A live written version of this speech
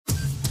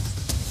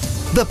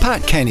The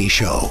Pat Kenny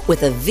Show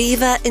with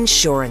Aviva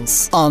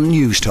Insurance on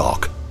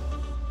Newstalk.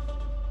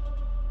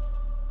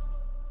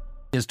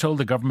 Has told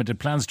the government it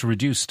plans to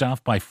reduce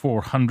staff by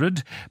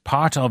 400.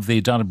 Part of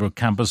the Donnybrook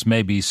campus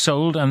may be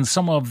sold and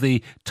some of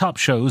the top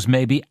shows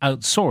may be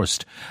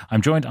outsourced.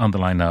 I'm joined on the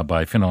line now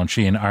by Fionnan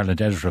Sheehan,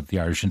 Ireland Editor of the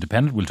Irish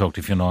Independent. We'll talk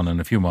to Fionnan in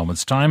a few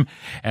moments' time.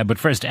 But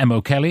first, Emma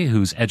O'Kelly,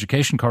 who's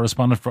Education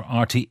Correspondent for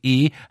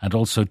RTE and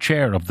also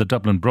Chair of the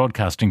Dublin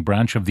Broadcasting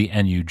Branch of the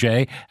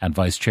NUJ and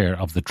Vice Chair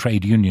of the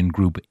Trade Union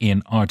Group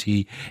in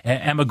RTE.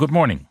 Emma, good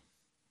morning.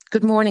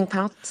 Good morning,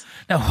 Pat.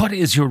 Now, what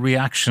is your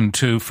reaction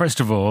to,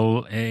 first of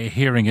all,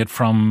 hearing it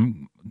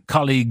from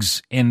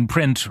colleagues in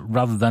print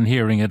rather than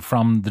hearing it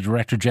from the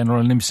Director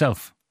General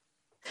himself?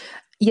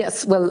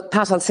 Yes, well,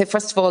 Pat, I'll say,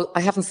 first of all,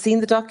 I haven't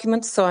seen the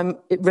document, so I'm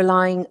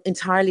relying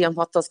entirely on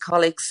what those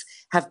colleagues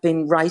have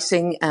been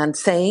writing and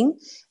saying.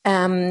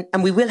 And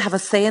we will have a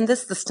say in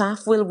this. The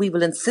staff will. We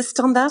will insist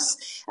on that.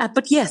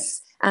 But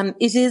yes,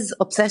 it is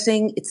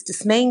upsetting. It's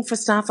dismaying for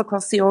staff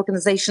across the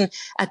organisation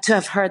to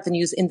have heard the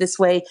news in this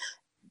way.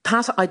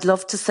 Pat, I'd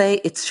love to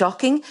say it's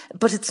shocking,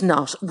 but it's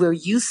not. We're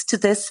used to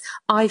this.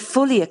 I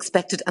fully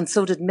expected, and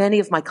so did many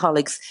of my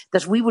colleagues,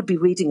 that we would be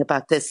reading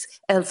about this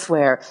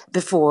elsewhere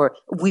before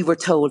we were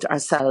told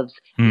ourselves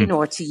in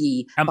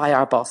RTE by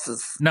our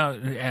bosses. Now,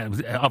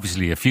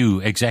 obviously a few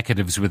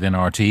executives within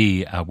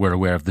RTE were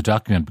aware of the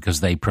document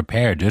because they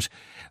prepared it.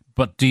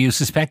 But do you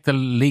suspect the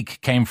leak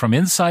came from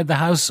inside the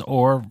House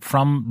or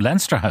from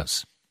Leinster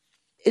House?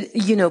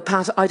 You know,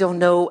 Pat, I don't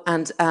know,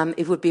 and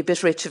it would be a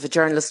bit rich if a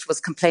journalist was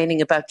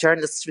complaining about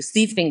journalists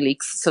receiving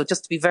leaks. So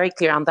just to be very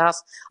clear on that,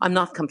 I'm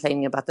not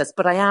complaining about this,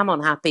 but I am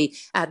unhappy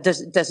that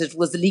it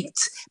was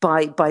leaked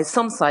by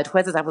some side,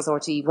 whether that was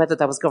RTE, whether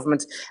that was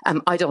government,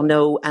 I don't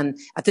know. And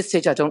at this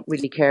stage, I don't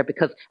really care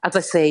because, as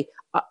I say,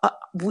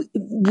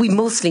 we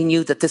mostly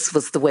knew that this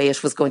was the way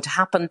it was going to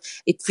happen.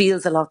 It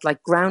feels a lot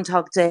like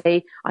Groundhog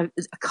Day. A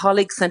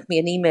colleague sent me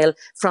an email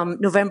from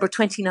November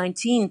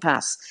 2019,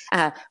 Pat,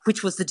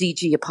 which was the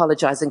DG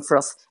apologising for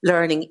us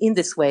learning in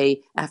this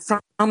way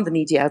from the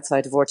media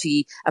outside of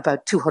RTE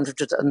about 200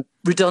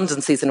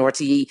 redundancies in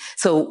RTE.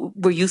 So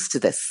we're used to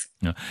this.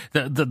 Yeah.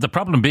 The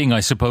problem being,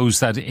 I suppose,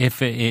 that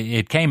if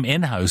it came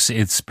in-house,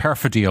 it's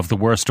perfidy of the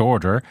worst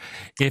order.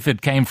 If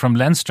it came from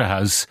Leinster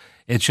House,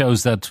 it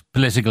shows that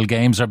political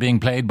games are being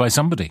played by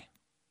somebody.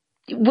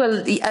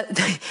 Well,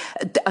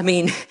 I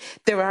mean,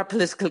 there are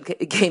political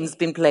games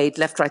being played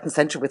left, right and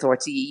centre with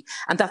RTE.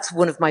 And that's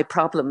one of my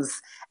problems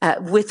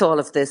with all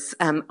of this.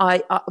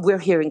 We're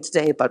hearing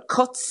today about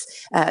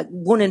cuts,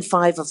 1 in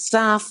 5 of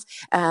staff,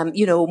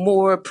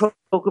 more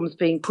programs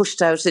being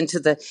pushed out into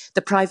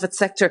the private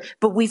sector.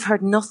 But we've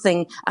heard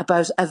nothing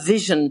about a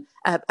vision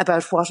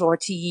about what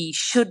RTE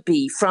should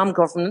be from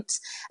government.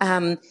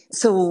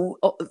 So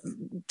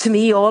to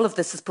me, all of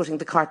this is putting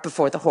the cart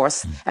before the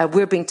horse.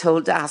 We're being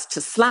asked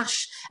to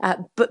slash,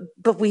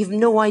 but we have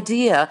no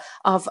idea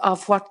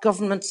of what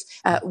government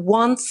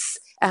wants.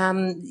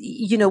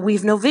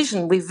 We've no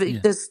vision.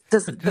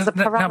 There's a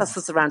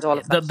paralysis around all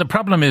of that. The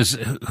problem is,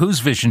 whose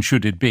vision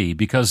should it be?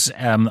 Because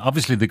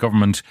obviously the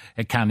government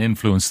can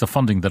influence the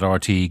funding that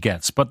RTE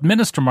gets. But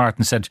Minister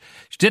Martin said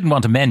she didn't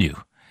want a menu.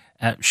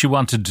 She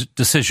wanted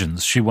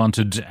decisions. She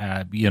wanted,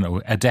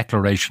 a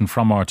declaration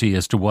from RTE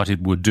as to what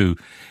it would do.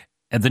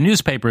 The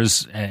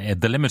newspapers,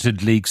 the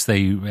limited leaks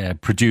they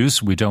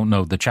produce, we don't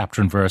know the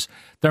chapter and verse.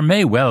 There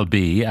may well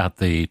be at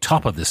the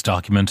top of this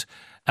document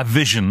a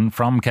vision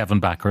from Kevin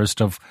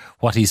Backhurst of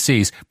what he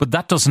sees. But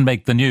that doesn't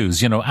make the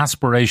news.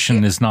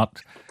 Aspiration is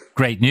not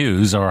great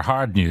news or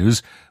hard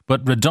news,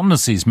 but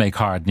redundancies make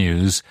hard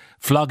news.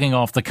 Flogging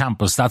off the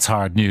campus, that's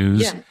hard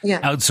news.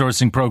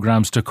 Outsourcing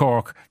programs to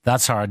Cork,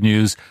 that's hard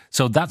news.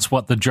 So that's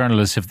what the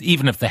journalists,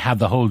 even if they had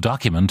the whole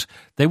document,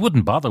 they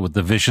wouldn't bother with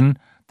the vision.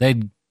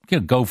 They'd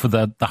go for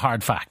the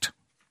hard fact.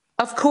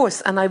 Of course,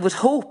 and I would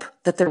hope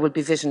that there will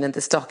be vision in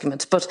this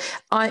document. But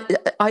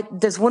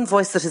there's one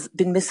voice that has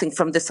been missing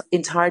from this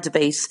entire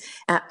debate,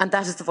 and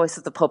that is the voice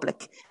of the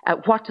public.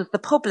 What does the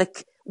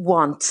public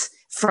want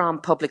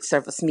from public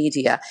service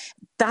media?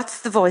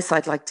 That's the voice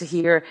I'd like to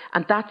hear,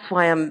 and that's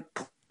why I'm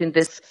putting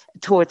this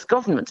towards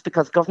government,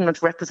 because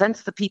government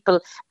represents the people.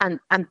 And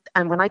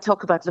when I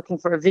talk about looking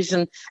for a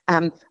vision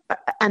and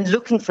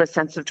looking for a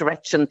sense of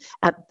direction,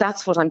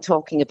 that's what I'm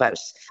talking about.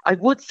 I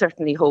would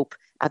certainly hope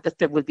that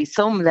there will be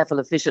some level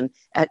of vision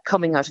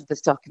coming out of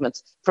this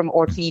document from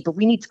RTE, but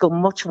we need to go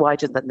much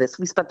wider than this.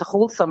 We spent the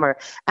whole summer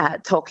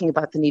talking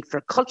about the need for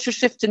a culture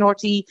shift in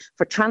RTE,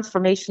 for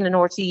transformation in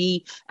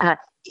RTE.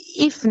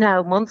 If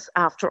now, months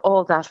after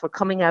all that, we're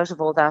coming out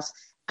of all that,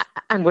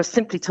 and we're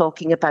simply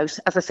talking about,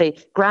 as I say,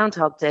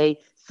 Groundhog Day,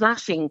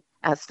 slashing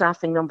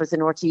staffing numbers in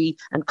RTE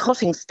and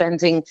cutting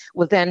spending,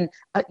 well then,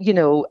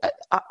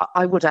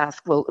 I would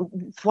ask, well,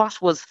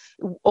 what was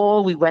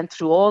all we went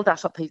through, all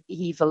that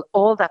upheaval,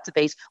 all that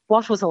debate,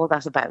 what was all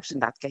that about in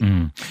that case?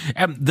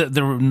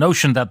 The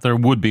notion that there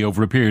would be,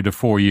 over a period of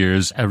 4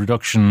 years, a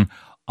reduction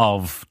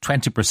of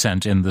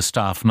 20% in the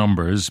staff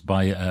numbers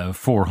by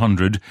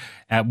 400,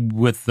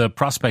 with the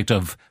prospect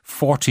of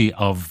 40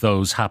 of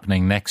those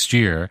happening next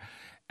year.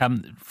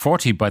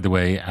 40, by the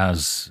way,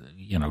 as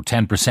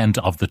 10%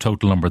 of the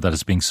total number that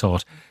is being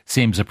sought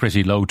seems a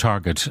pretty low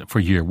target for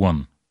year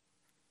one.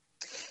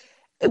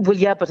 Well,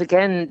 yeah, but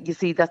again, you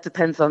see, that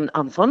depends on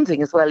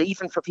funding as well.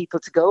 Even for people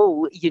to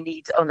go, you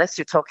need, unless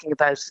you're talking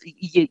about,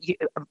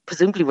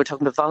 presumably we're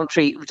talking about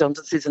voluntary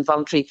redundancies, and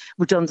voluntary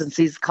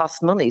redundancies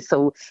cost money.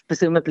 So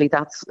presumably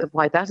that's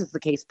why that is the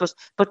case.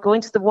 But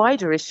going to the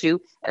wider issue,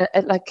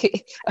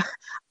 like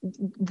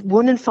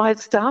 1 in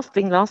 5 staff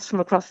being lost from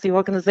across the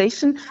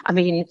organisation. I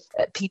mean,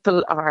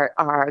 people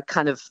are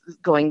kind of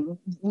going,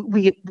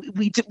 we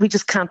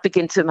just can't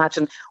begin to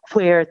imagine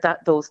where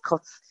those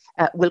cuts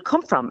will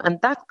come from. And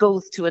that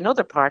goes to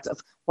another part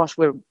of what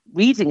we're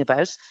reading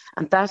about,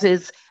 and that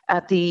is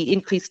the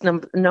increased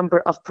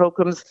number of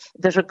programmes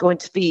that are going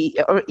to be,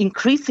 or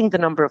increasing the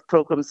number of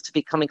programmes to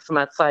be coming from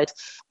outside.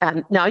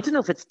 Now, I don't know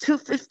if it's to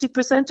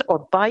 50%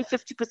 or by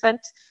 50%.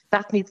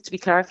 That needs to be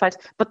clarified.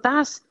 But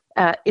that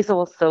is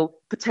also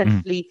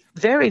potentially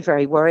very,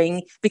 very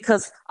worrying,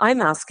 because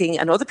I'm asking,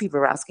 and other people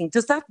are asking,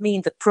 does that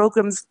mean that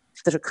programmes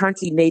that are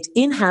currently made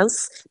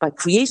in-house by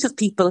creative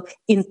people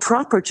in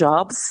proper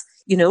jobs,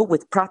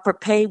 with proper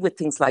pay, with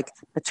things like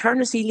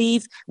maternity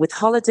leave, with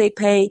holiday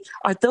pay,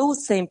 are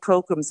those same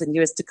programmes in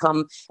years to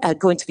come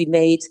going to be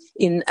made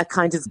in a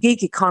kind of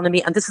gig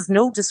economy? And this is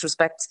no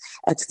disrespect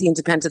to the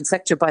independent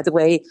sector, by the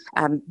way.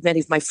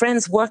 Many of my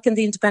friends work in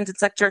the independent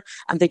sector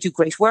and they do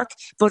great work.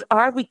 But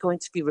are we going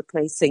to be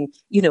replacing,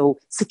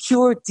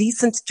 secure,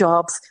 decent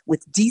jobs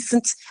with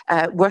decent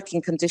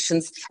working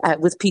conditions,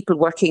 with people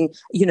working,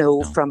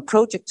 from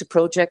project to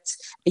project,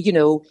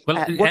 Well,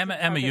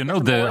 Emma,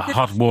 the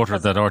hot water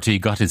that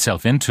RTE got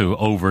itself into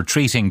over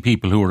treating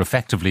people who were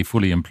effectively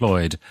fully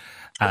employed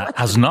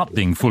as not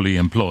being fully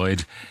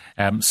employed.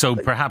 So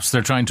perhaps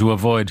they're trying to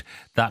avoid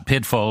that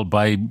pitfall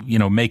by,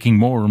 making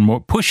more and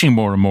more, pushing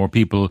more and more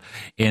people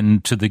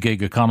into the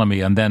gig economy,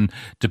 and then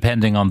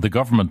depending on the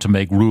government to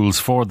make rules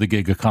for the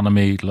gig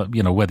economy,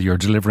 whether you're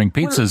delivering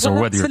pizzas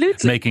or whether you're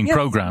making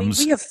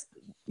programs.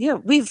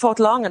 We've fought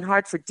long and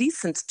hard for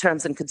decent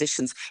terms and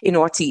conditions in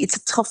RTE. It's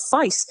a tough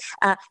fight.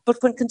 But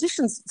when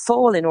conditions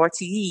fall in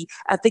RTE,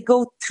 they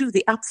go through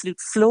the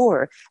absolute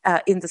floor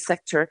in the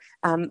sector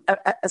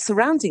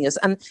surrounding it.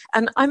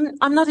 And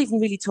I'm not even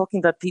really talking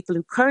about people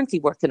who currently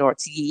work in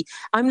RTE.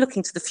 I'm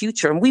looking to the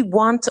future. And we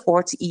want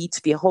RTE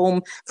to be a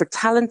home for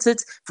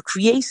talented, for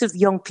creative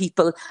young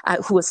people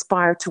who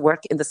aspire to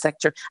work in the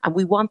sector. And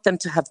we want them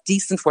to have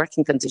decent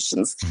working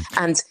conditions.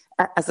 And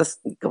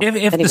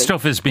if the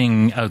stuff is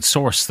being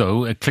outsourced,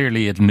 though,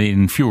 clearly it'll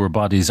mean fewer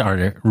bodies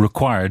are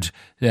required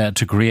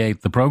to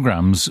create the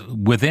programmes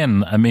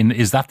within. I mean,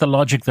 is that the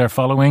logic they're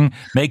following?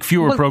 Make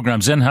fewer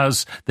programmes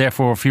in-house,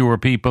 therefore fewer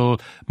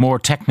people, more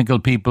technical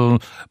people,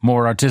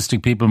 more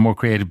artistic people, more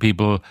creative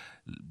people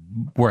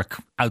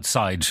work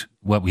outside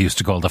what we used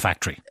to call the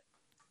factory.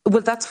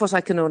 Well, that's what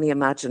I can only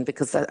imagine,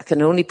 because I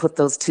can only put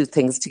those two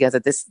things together.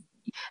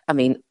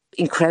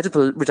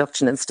 Incredible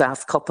reduction in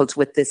staff coupled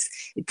with this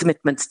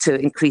commitment to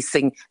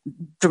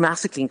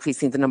dramatically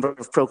increasing the number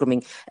of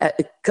programming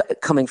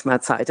coming from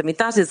outside. I mean,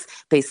 that is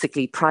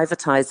basically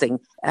privatising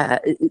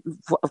a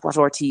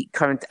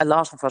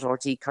lot of what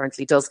RTE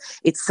currently does.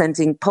 It's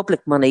sending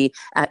public money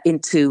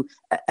into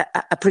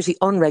a pretty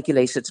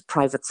unregulated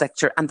private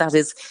sector, and that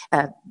is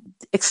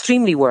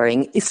extremely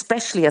worrying,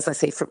 especially, as I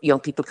say, for young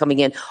people coming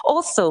in.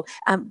 Also,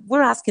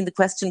 we're asking the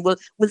question, will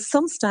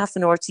some staff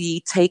in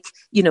RTE take,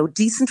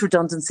 decent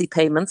redundancy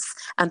payments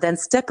and then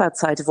step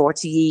outside of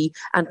RTE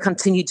and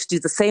continue to do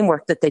the same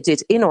work that they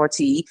did in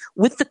RTE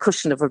with the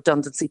cushion of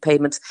redundancy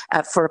payment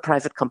for a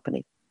private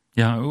company?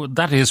 Yeah,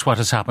 that is what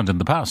has happened in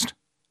the past.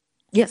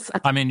 Yes.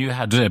 I mean, you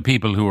had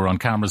people who were on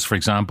cameras, for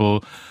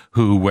example,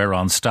 who were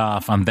on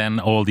staff, and then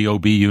all the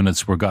OB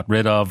units were got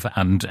rid of,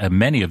 and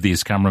many of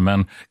these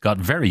cameramen got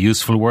very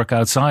useful work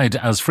outside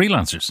as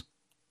freelancers.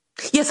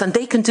 Yes, and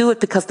they can do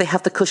it because they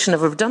have the cushion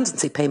of a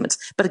redundancy payment.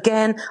 But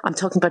again, I'm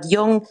talking about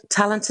young,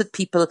 talented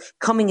people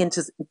coming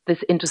into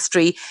this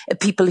industry,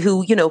 people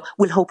who,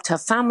 will hope to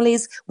have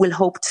families, will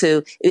hope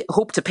to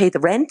pay the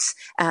rent,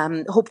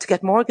 hope to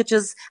get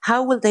mortgages.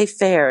 How will they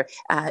fare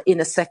in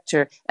a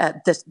sector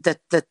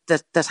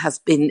that has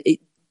been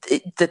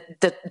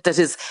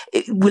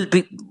will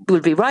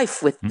be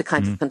rife with the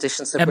kinds of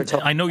conditions that we're talking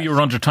about. I know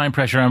you're under time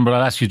pressure, but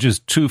I'll ask you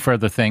just two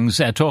further things.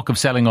 Talk of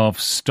selling off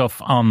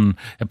stuff on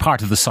a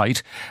part of the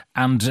site,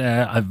 and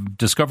I've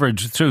discovered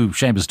through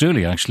Seamus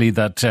Dooley actually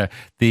that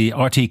the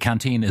RTE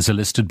canteen is a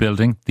listed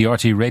building, the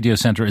RTE radio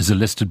centre is a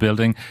listed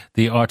building,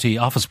 the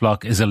RTE office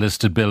block is a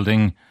listed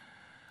building.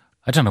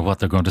 I don't know what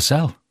they're going to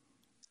sell.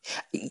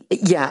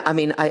 Yeah, I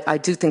mean, I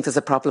do think there's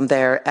a problem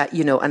there,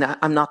 and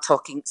I'm not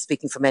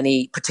speaking from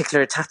any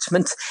particular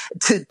attachment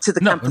to the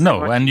campus.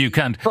 No, and you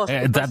can't.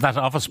 That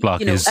office block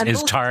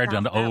is tired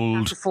and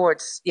old.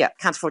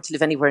 Can't afford to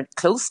live anywhere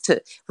close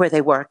to where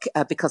they work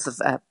because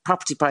of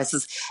property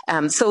prices.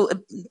 So,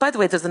 by the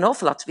way, there's an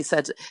awful lot to be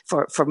said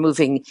for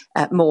moving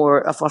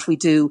more of what we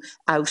do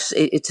out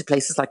to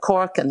places like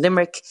Cork and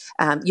Limerick.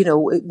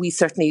 We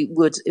certainly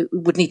would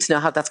need to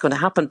know how that's going to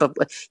happen, but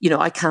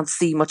I can't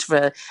see much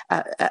of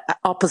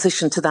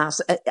opposition to that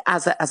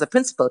as a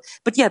principle.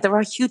 But yeah, there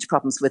are huge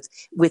problems with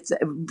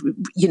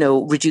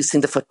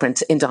reducing the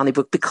footprint in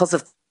Donnybrook because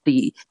of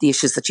the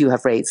issues that you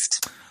have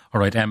raised. All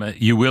right, Emma,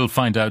 you will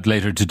find out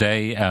later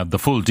today the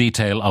full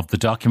detail of the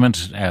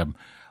document.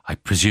 I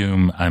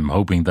presume, I'm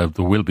hoping that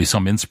there will be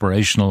some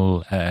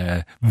inspirational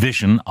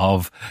vision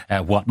of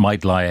what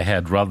might lie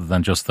ahead rather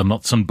than just the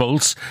nuts and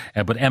bolts.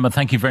 But Emma,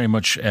 thank you very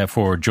much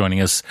for joining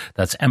us.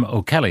 That's Emma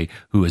O'Kelly,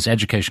 who is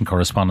education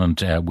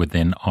correspondent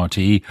within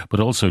RTE,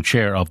 but also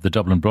chair of the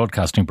Dublin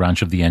Broadcasting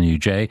branch of the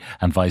NUJ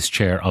and vice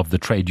chair of the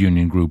trade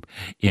union group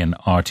in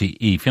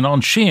RTE.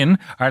 Fionnan Sheehan,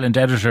 Ireland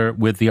editor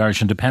with the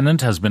Irish Independent,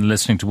 has been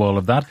listening to all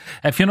of that.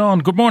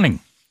 Fionnan, good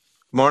morning.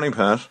 Morning,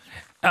 Pat.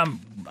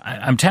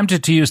 I'm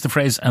tempted to use the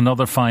phrase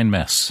 "another fine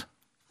mess."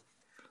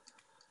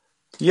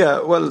 Yeah,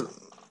 well,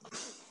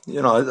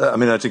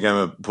 I think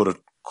Emma put it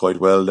quite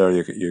well there.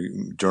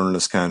 You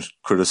journalists can't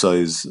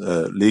criticise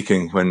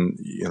leaking when,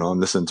 I'm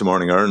listening to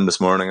Morning Ireland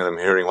this morning and I'm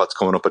hearing what's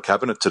coming up at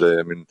Cabinet today.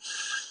 I mean,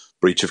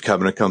 breach of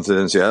Cabinet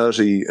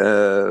confidentiality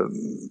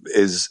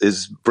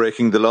is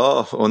breaking the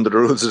law under the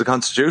rules of the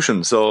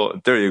Constitution. So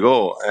there you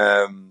go.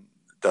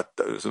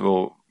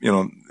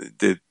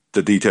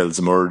 The details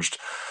emerged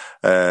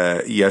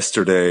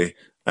yesterday,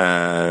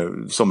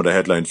 some of the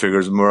headline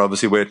figures, and we're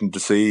obviously waiting to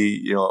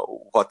see,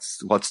 what's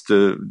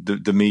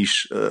the meat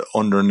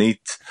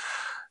underneath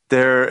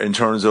there in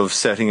terms of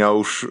setting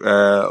out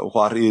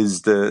what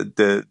is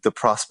the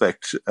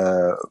prospect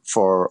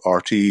for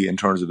RTE in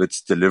terms of its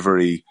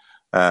delivery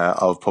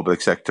of public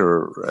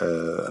sector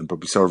and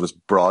public service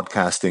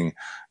broadcasting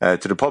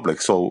to the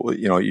public. So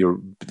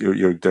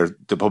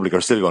the public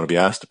are still going to be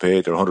asked to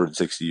pay their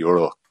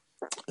 €160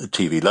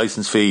 TV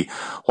license fee.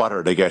 What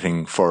are they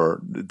getting for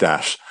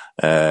that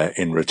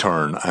in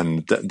return?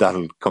 And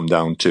that'll come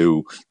down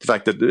to the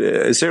fact that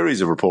a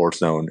series of reports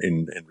now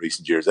in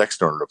recent years,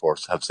 external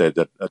reports, have said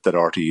that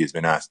RTE has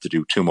been asked to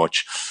do too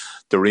much.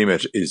 The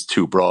remit is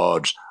too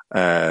broad.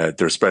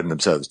 They're spreading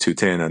themselves too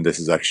thin, and this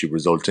is actually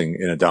resulting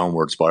in a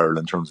downward spiral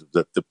in terms of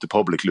the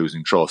public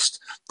losing trust.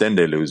 Then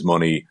they lose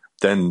money.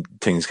 Then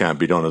things can't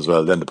be done as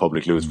well. Then the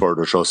public lose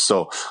further trust.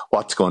 So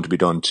what's going to be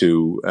done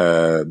to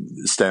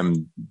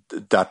stem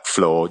that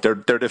flow? Their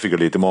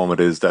difficulty at the moment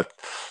is that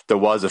there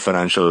was a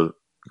financial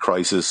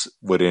crisis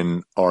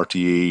within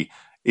RTE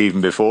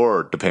even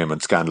before the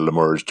payment scandal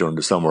emerged during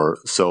the summer.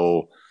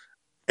 So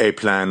a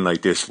plan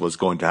like this was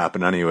going to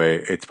happen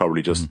anyway. It's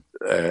probably just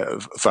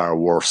far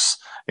worse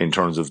in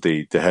terms of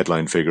the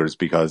headline figures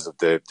because of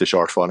the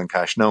shortfall in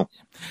cash now.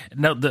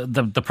 Now,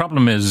 the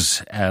problem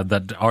is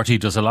that RTE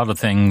does a lot of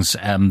things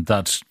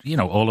that,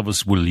 all of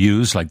us will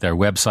use, like their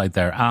website,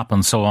 their app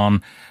and so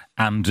on,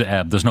 and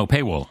there's no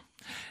paywall.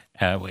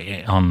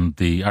 On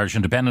the Irish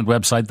Independent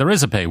website, there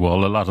is a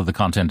paywall. A lot of the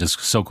content is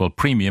so-called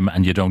premium,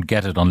 and you don't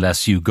get it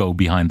unless you go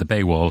behind the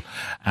paywall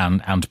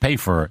and pay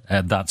for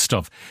that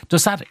stuff.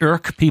 Does that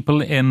irk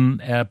people in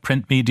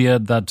print media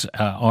that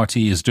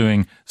RTE is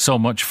doing so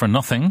much for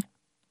nothing?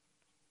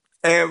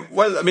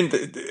 Well, I mean,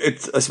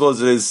 I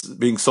suppose it is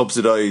being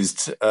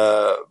subsidised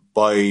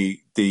by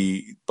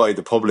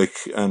the public,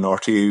 and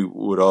RTE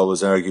would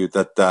always argue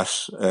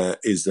that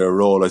is their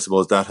role. I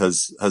suppose that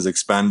has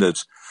expanded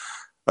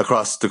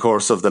across the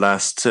course of the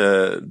last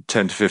 10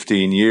 to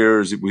 15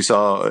 years. We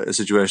saw a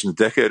situation a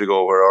decade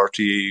ago where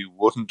RTE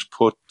wouldn't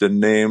put the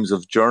names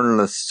of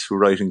journalists who are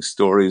writing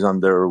stories on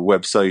their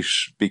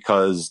website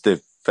because they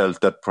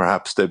felt that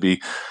perhaps they'd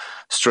be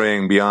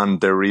straying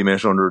beyond their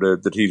remit under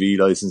the TV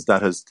license.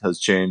 That has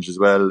changed as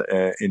well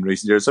in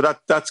recent years. So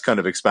that's kind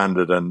of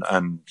expanded and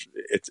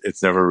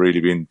it's never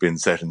really been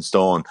set in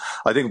stone.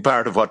 I think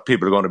part of what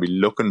people are going to be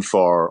looking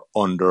for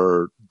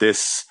under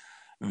this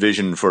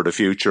vision for the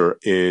future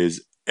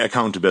is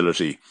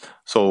accountability.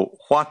 So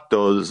what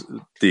does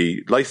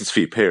the license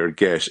fee payer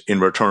get in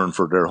return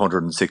for their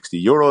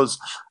 €160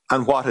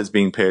 and what is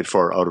being paid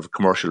for out of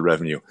commercial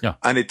revenue? Yeah.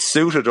 And it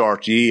suited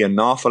RTE an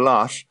awful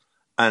lot.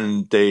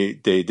 And they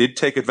did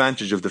take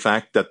advantage of the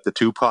fact that the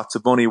two pots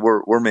of money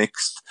were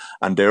mixed.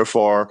 And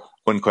therefore,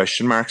 when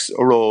question marks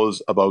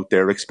arose about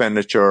their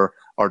expenditure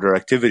or their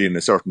activity in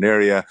a certain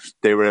area,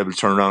 they were able to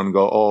turn around and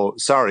go, oh,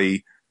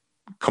 sorry,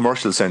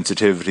 commercial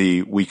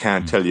sensitivity, we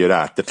can't tell you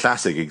that. The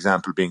classic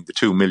example being the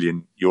 €2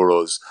 million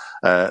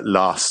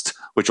lost,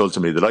 which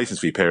ultimately the license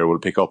fee payer will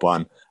pick up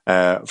on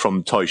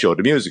from Toy Show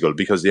the Musical,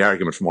 because the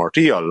argument from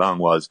RTE all along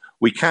was,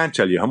 we can't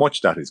tell you how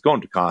much that is going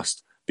to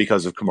cost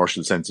because of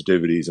commercial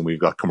sensitivities, and we've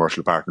got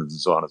commercial partners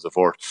and so on and so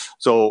forth.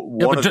 So,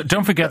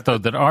 don't forget though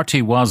that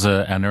RTE was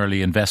an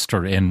early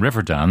investor in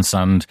Riverdance,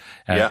 and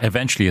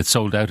eventually it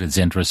sold out its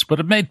interest, but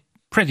it made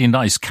pretty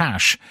nice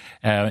cash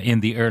in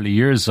the early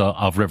years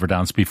of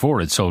Riverdance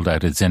before it sold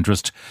out its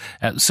interest.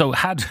 So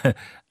had,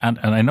 and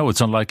I know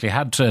it's unlikely,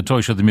 had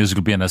Toy Show the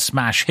Musical been a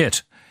smash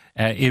hit,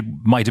 it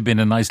might have been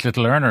a nice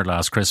little earner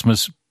last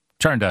Christmas.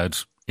 Turned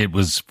out it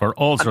was, for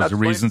all sorts of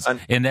reasons,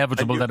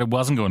 inevitable that it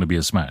wasn't going to be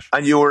a smash.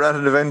 And you were at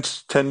an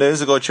event 10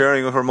 days ago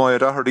chairing with Moya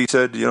Doherty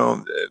said,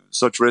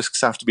 such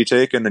risks have to be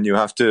taken and you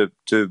have to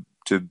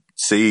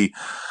see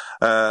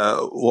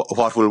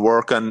what will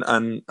work and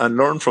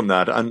learn from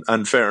that.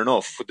 And fair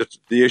enough.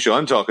 The issue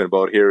I'm talking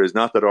about here is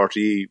not that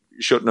RTE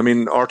shouldn't. I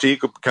mean,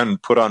 RTE can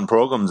put on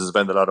programs and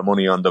spend a lot of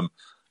money on them,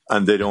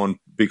 and they don't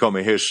become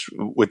a hit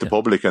with the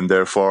public, and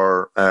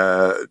therefore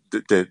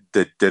they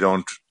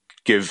don't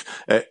give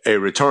a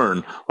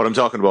return. What I'm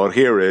talking about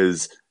here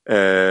is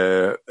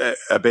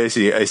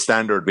basically a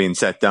standard being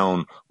set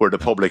down where the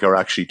public are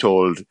actually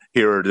told,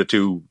 here are the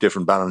two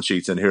different balance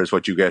sheets and here's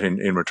what you get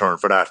in return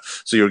for that.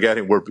 So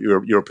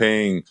you're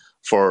paying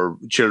for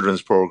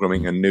children's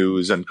programming and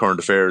news and current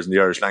affairs in the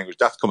Irish language.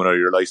 That's coming out of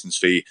your licence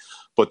fee.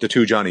 But the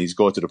two Johnnies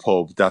go to the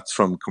pub. That's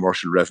from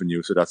commercial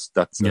revenue. So that's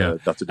a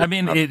I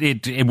mean,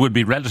 it would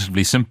be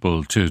relatively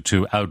simple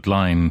to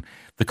outline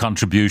the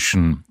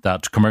contribution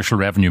that commercial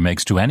revenue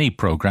makes to any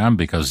programme,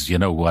 because you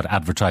know what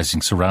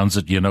advertising surrounds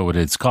it, you know what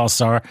its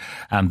costs are,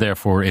 and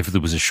therefore if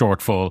there was a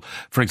shortfall,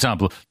 for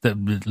example,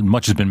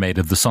 much has been made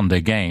of the Sunday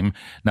game.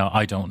 Now,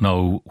 I don't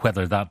know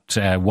whether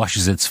that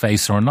washes its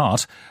face or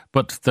not,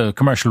 but the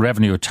commercial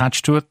revenue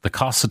attached to it, the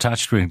costs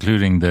attached to it,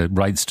 including the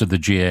rights to the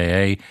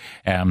GAA,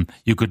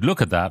 you could look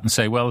at that and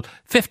say, well,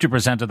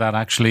 50% of that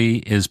actually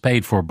is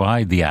paid for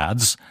by the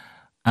ads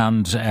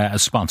and a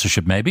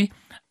sponsorship maybe,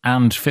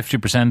 and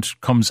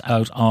 50% comes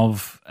out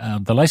of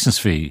the licence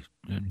fee.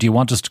 Do you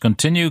want us to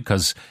continue?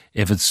 Because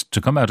if it's to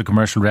come out of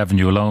commercial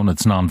revenue alone,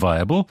 it's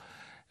non-viable.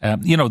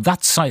 That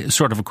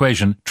sort of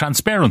equation,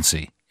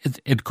 transparency,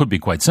 it could be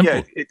quite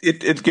simple. Yeah,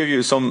 it give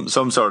you some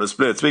sort of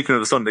split. Speaking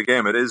of the Sunday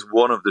game, it is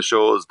one of the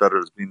shows that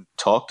has been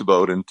talked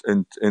about in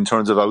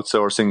terms of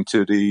outsourcing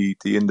to the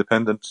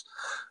independent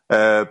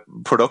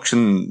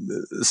production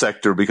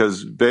sector,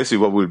 because basically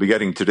what we'll be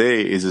getting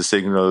today is a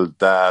signal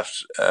that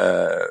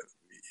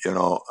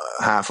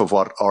half of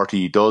what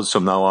RTE does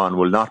from now on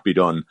will not be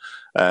done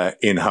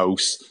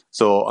in-house.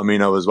 So, I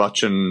mean, I was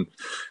watching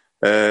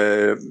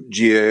GAA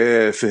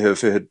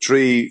Fihid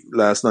 3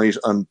 last night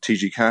on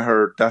TG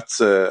Cahir. That's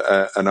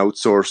an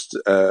outsourced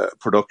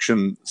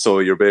production. So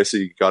you're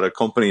basically got a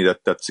company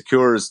that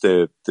secures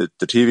the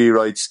TV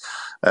rights,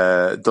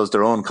 does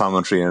their own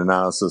commentary and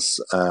analysis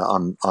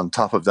on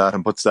top of that,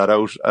 and puts that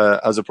out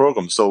as a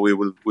programme. So we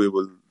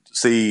will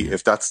see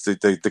if that's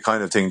the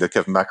kind of thing that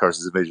Kevin Backhurst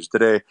is envisions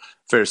today.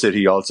 Fair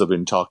City also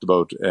been talked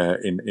about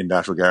in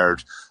that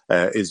regard.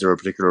 Is there a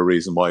particular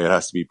reason why it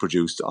has to be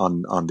produced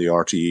on the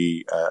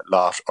RTE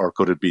lot, or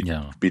could it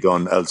be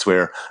done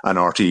elsewhere and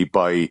RTE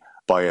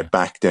buy it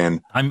back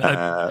then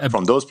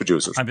from those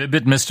producers? I'm a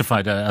bit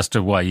mystified as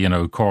to why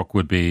Cork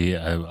would be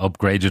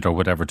upgraded or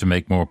whatever to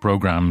make more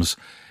programmes.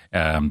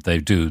 They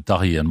do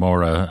Dahi and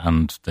Mora,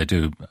 and they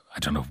do, I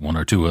don't know, one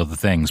or two other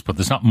things, but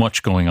there's not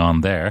much going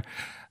on there.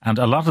 And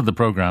a lot of the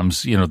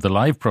programmes, the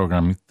live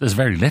programme, there's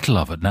very little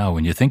of it now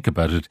when you think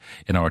about it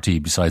in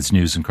RTE, besides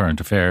news and current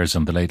affairs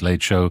and the Late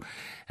Late Show,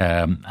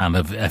 and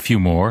a few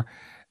more.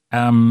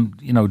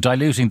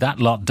 Diluting that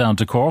lot down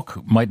to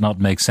Cork might not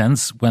make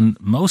sense when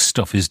most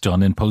stuff is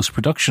done in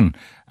post-production,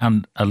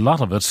 and a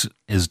lot of it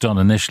is done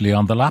initially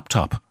on the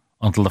laptop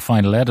until the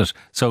final edit.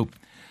 So,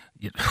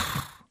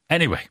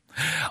 anyway,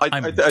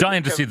 I'm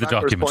dying to see the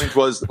document. The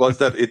point was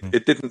that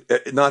it didn't.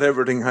 Not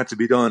everything had to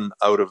be done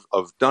out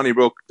of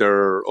Donnybrook. There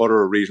are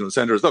other regional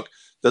centres. Look,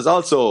 there's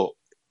also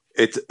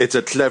it's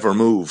a clever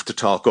move to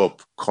talk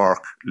up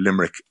Cork,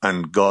 Limerick,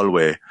 and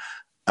Galway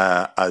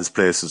as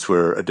places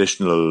where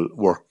additional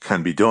work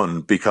can be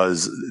done,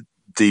 because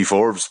Dee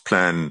Forbes'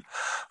 plan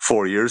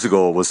 4 years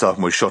ago was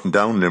talking about shutting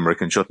down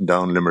Limerick and shutting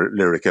down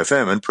Limerick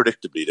FM, and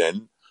predictably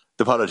then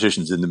the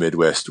politicians in the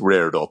Midwest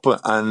reared up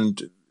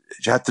and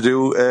you had to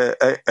do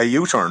a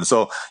U-turn.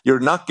 So you're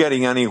not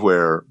getting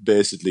anywhere,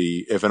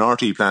 basically, if an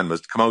RTE plan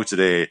was to come out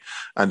today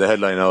and the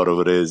headline out of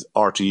it is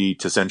RTE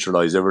to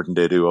centralise everything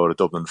they do out of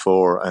Dublin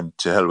 4 and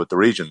to hell with the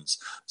regions.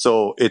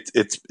 So it's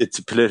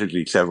a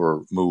politically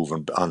clever move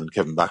on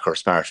Kevin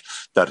Backhurst's part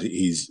that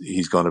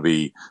he's going to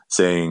be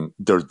saying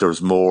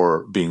there's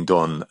more being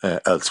done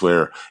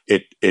elsewhere.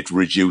 It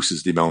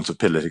reduces the amount of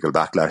political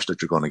backlash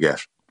that you're going to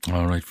get.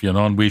 All right,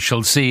 Fionnan, we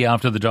shall see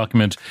after the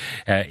document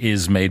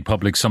is made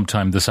public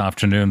sometime this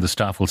afternoon. The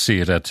staff will see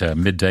it at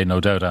midday,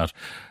 no doubt at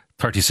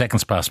 30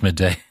 seconds past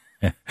midday.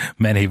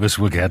 Many of us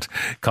will get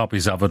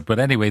copies of it. But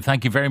anyway,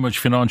 thank you very much,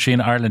 Fionnan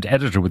Sheehan, Ireland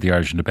Editor with the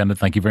Irish Independent.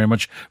 Thank you very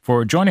much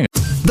for joining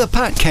us. The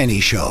Pat Kenny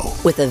Show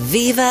with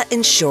Aviva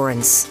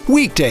Insurance.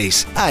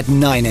 Weekdays at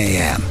 9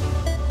 a.m.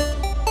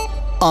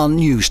 on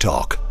News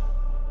Talk.